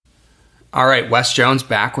All right, Wes Jones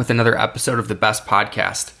back with another episode of The Best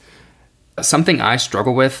Podcast. Something I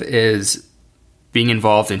struggle with is being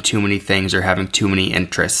involved in too many things or having too many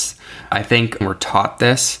interests. I think we're taught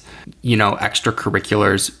this,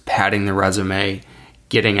 extracurriculars, padding the resume,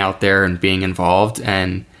 getting out there and being involved.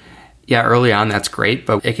 And yeah, early on, that's great,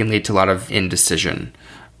 but it can lead to a lot of indecision.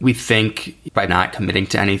 We think by not committing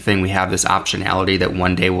to anything, we have this optionality that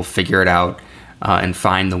one day we'll figure it out and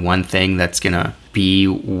find the one thing that's going to be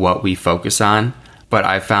what we focus on. But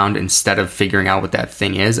I found instead of figuring out what that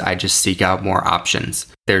thing is, I just seek out more options.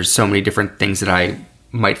 There's so many different things that I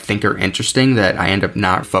might think are interesting that I end up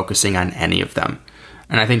not focusing on any of them.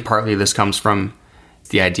 And I think partly this comes from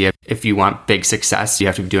the idea if you want big success, you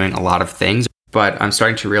have to be doing a lot of things. But I'm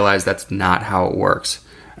starting to realize that's not how it works.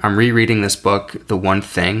 I'm rereading this book, The One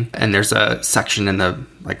Thing, and there's a section in the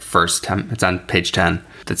first 10, it's on page 10,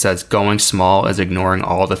 that says going small is ignoring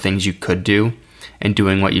all the things you could do and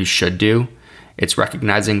doing what you should do. It's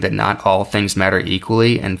recognizing that not all things matter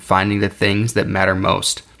equally and finding the things that matter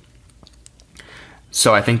most.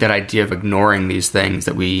 So I think that idea of ignoring these things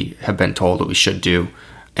that we have been told that we should do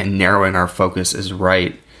and narrowing our focus is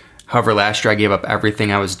right. However, last year I gave up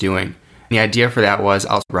everything I was doing. The idea for that was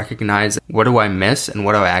I'll recognize what do I miss and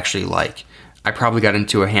what do I actually like. I probably got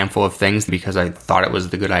into a handful of things because I thought it was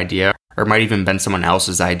the good idea, or it might even been someone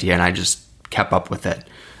else's idea and I just kept up with it.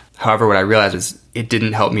 However, what I realized is it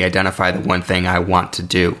didn't help me identify the one thing I want to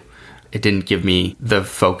do. It didn't give me the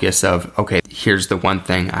focus of, okay, here's the one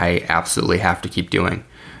thing I absolutely have to keep doing.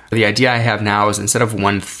 The idea I have now is instead of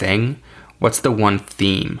one thing, what's the one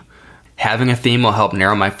theme? Having a theme will help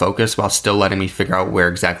narrow my focus while still letting me figure out where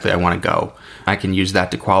exactly I want to go. I can use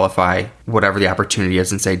that to qualify whatever the opportunity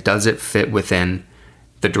is and say, does it fit within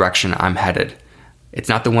the direction I'm headed? It's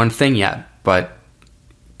not the one thing yet, but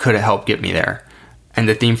could it help get me there? And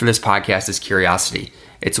the theme for this podcast is curiosity.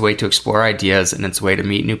 It's a way to explore ideas and it's a way to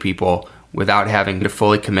meet new people without having to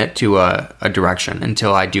fully commit to a direction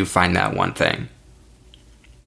until I do find that one thing.